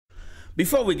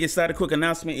Before we get started, quick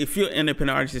announcement. If you're an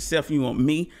independent artist yourself, you want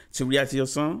me to react to your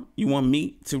song,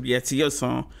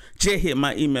 just hit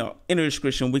my email in the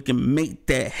description. We can make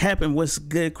that happen. What's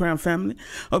good, Crown family?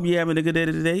 Hope you're having a good day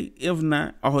today. If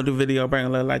not, I hope the video bring a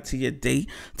little light to your day.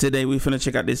 Today, we finna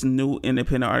check out this new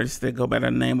independent artist that go by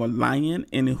the name of Lion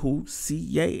and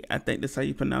WhoSeye. I think that's how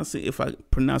you pronounce it. If I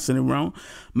pronounce it wrong,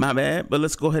 my bad. But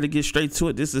let's go ahead and get straight to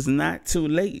it. This is not too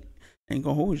late. Ain't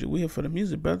gonna hold you. We here for the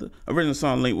music, brother. Original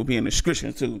song link will be in the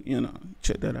description too. You know,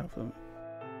 check that out for me.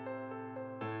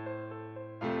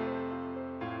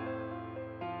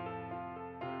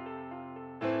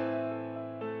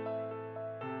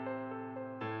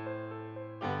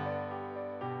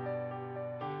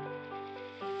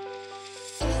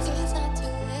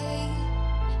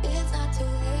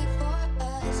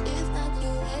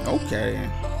 Okay.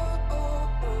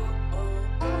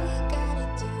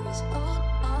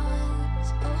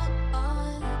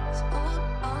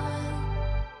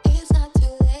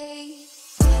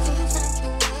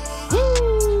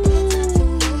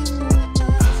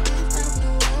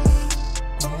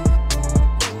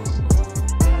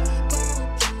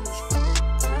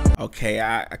 Okay,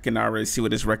 I can already see where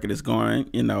this record is going.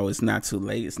 You know, it's not too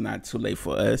late. It's not too late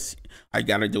for us. All you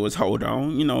gotta do is hold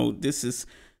on. You know, this is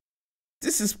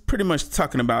pretty much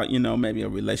talking about, you know, maybe a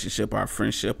relationship or a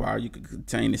friendship, or you could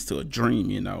contain this to a dream.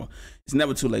 You know, it's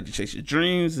never too late to chase your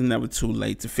dreams. It's never too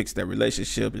late to fix that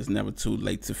relationship. It's never too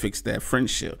late to fix that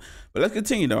friendship. But let's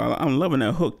continue though. I'm loving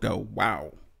that hook though.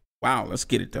 Wow, let's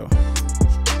get it though.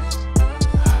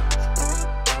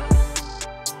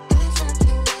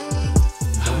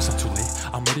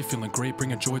 I'm ready, feeling great,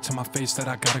 bring a joy to my face that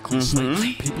I got a clean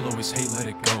slate. People always hate, let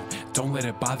it go. Don't let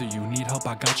it bother you, need help,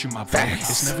 I got you, my bro.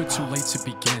 It's never too late to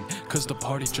begin, cause the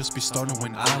party just be starting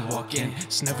when I walk in.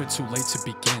 It's never too late to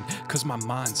begin, cause my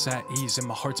mind's at ease and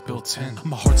my heart's built in.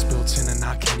 My heart's built in and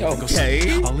I can't even go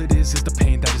see. All it is the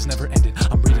pain that is never ending.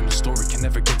 I'm reading the story, can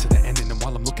never get to the ending. And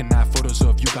while I'm looking at photos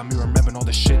of you, got me remembering all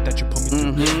the shit that you put me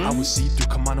through. I was see-through,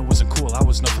 come on, it wasn't cool, I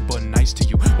was nothing but nice to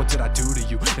you. What did I do to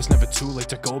you? It's never too late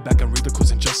to go back and read the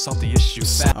clues and just solve the issue.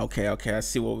 Okay, I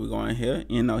see what we're going here.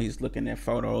 You know, he's looking at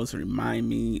photos, remind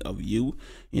me of you.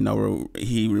 You know,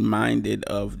 he reminded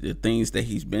of the things that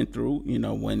he's been through, you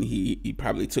know, when he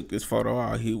probably took this photo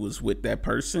or he was with that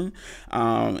person.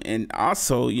 And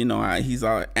also, you know, he's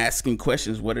asking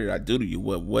questions. What did I do to you?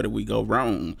 What did we go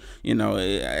wrong? You know,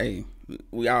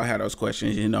 we all have those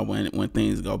questions, you know, when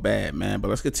things go bad, man. But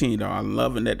let's continue though. I'm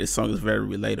loving that this song is very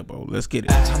relatable. Let's get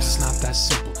it. At times it's not that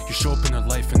simple. You show up in their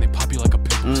life and they pop you like a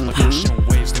pimple. Like ocean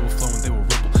waves, they will flow and they will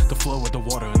ripple. The flow of the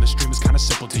water and the stream is kind of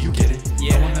simple. Do you get it?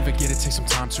 Yeah. I will never get it. Take some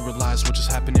time to realize what just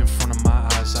happened in front of my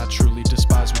eyes. I truly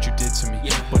despise what you did to me.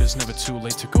 Yeah. But it's never too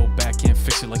late to go back and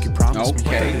fix it like you promised me.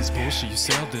 But it's bullshit. You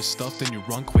say all this stuff, then you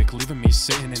run quick, leaving me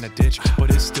sitting in a ditch.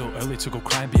 But it's still early to go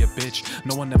cry and be a bitch.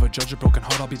 No one ever judge a broken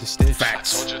heart, I'll be the stitch.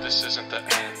 Facts. I told you this isn't the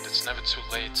end. It's never too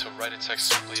late to write a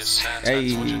text, simply a send. I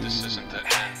told you this isn't the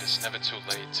end. It's never too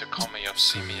late to call me up,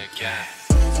 see me again.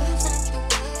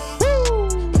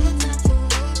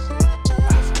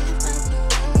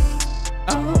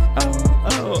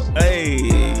 Hey,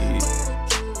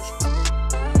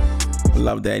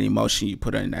 love that emotion you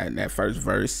put in that first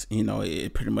verse. You know,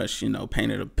 it pretty much, you know,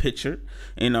 painted a picture,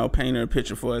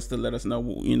 for us to let us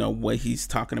know, you know, what he's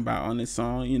talking about on this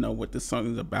song, you know, what the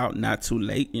song is about. Not too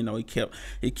late. You know, he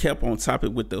kept on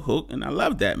topic with the hook, and I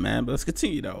love that, man. But let's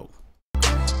continue though.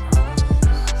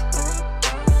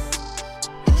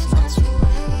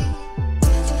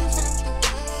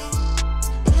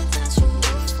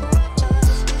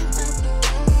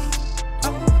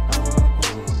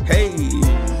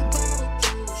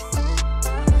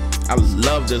 I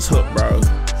love this hook, bro.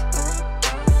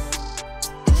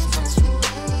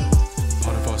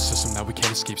 Part of our system that we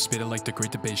can't escape. Spit it like the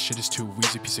great debate. Shit is too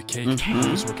easy, piece of cake.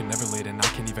 Always working, never late, and I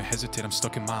can't even hesitate. I'm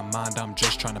stuck in my mind, I'm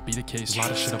just trying to beat a case. A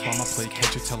lot of shit up on my plate,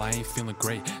 can't you tell I ain't feeling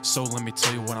great? So let me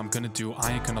tell you what I'm gonna do.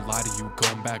 I ain't gonna lie to you.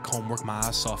 Going back home, work my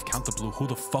ass off, count the blue. Who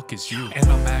the fuck is you? And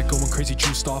I'm mad, going crazy,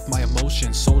 juiced off my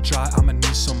emotions. So dry, I'ma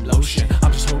need some lotion.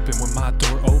 I'm just hoping when my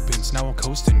door opens. Now I'm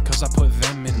coasting, cause I put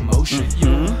them in motion.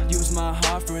 You use my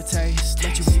heart for a taste.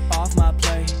 Let you be off my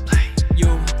plate.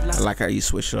 I like how you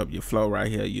switch up your flow right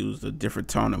here. Use a different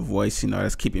tone of voice. You know,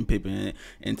 that's keeping people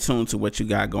in tune to what you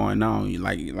got going on. You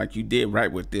like you did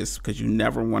right with this, because you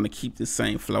never want to keep the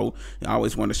same flow. You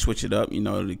always want to switch it up, you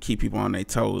know, to keep people on their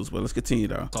toes. But let's continue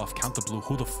though. Off, count the blue.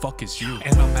 Who the fuck is you?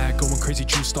 And I'm mad, going crazy,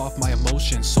 juiced off my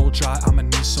emotions. So dry, I'ma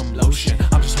need some lotion.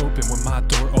 I'm just hoping when my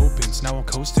door opens. Now I'm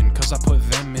coasting, cause I put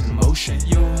them in motion.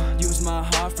 You use my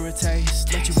heart for a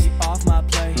taste. Let you be off my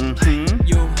plate.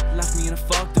 You left me in a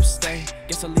fucked up state. stay.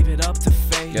 Guess I'll leave it up to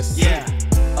fate. Yes, yeah.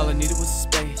 All I needed was a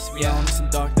space. We all in some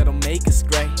dark that'll make us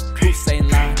great. WhoSeye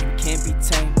line, we can't be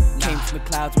tamed. Came from the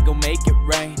clouds, we gon' make it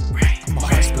rain. My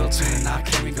heart's built in and I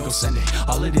can't even go send it.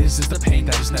 All it is the pain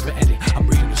that is never ending. I'm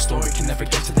reading the story, can never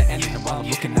get to the ending. And while I'm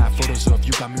looking at photos of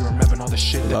you, got me remembering all the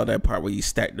shit. I love that part where you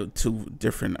stacked the two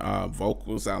different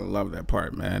vocals. I love that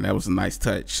part, man. That was a nice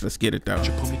touch. Let's get it though.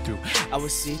 You put me through. I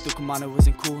was see through, come on, it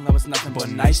wasn't cool. I was nothing but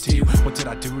nice to you. What did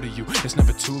I do to you? It's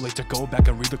never too late to go back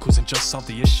and read the clues and just solve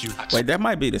the issue. Wait, that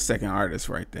might be the second artist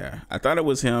right there. I thought it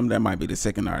was him. That might be the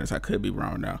second artist. I could be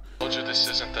wrong now. Told you this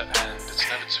isn't the end. It's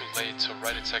never too late to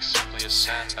write a text, simply a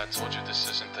send. I told you this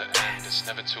isn't the end. It's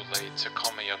never too late to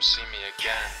call me up, see me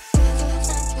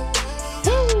again.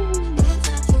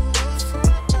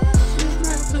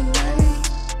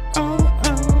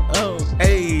 Oh,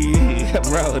 hey,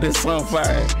 bro, this song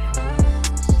fire.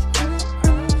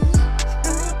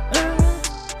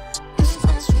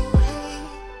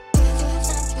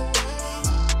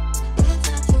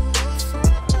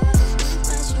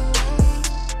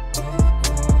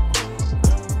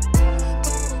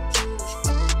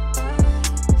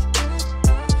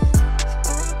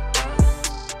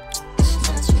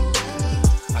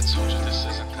 I told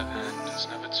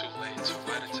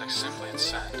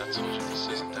you this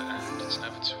isn't the end. It's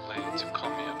never too late to call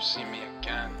me up, see me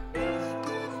again.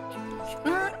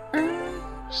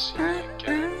 See me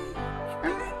again.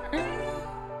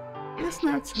 It's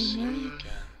not too See me late.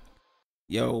 again.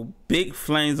 Yo, big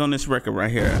flames on this record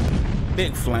right here.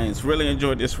 Big flames. Really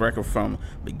enjoyed this record from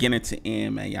beginning to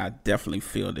end, man. Y'all definitely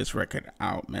feel this record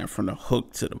out, man. From the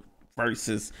hook to the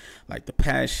verses, like the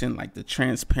passion, like the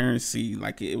transparency,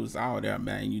 like it was all there,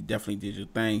 man. You definitely did your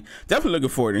thing. Definitely looking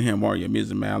forward to hearing more of your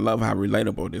music, man. I love how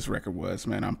relatable this record was,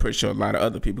 man. I'm pretty sure a lot of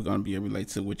other people gonna be able to relate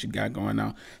to what you got going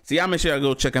on. So y'all make sure y'all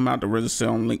go check them out. The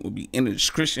RZA link will be in the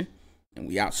description. And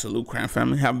we out. Salute, Crown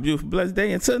family. Have a beautiful, blessed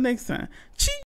day. Until next time. Cheers.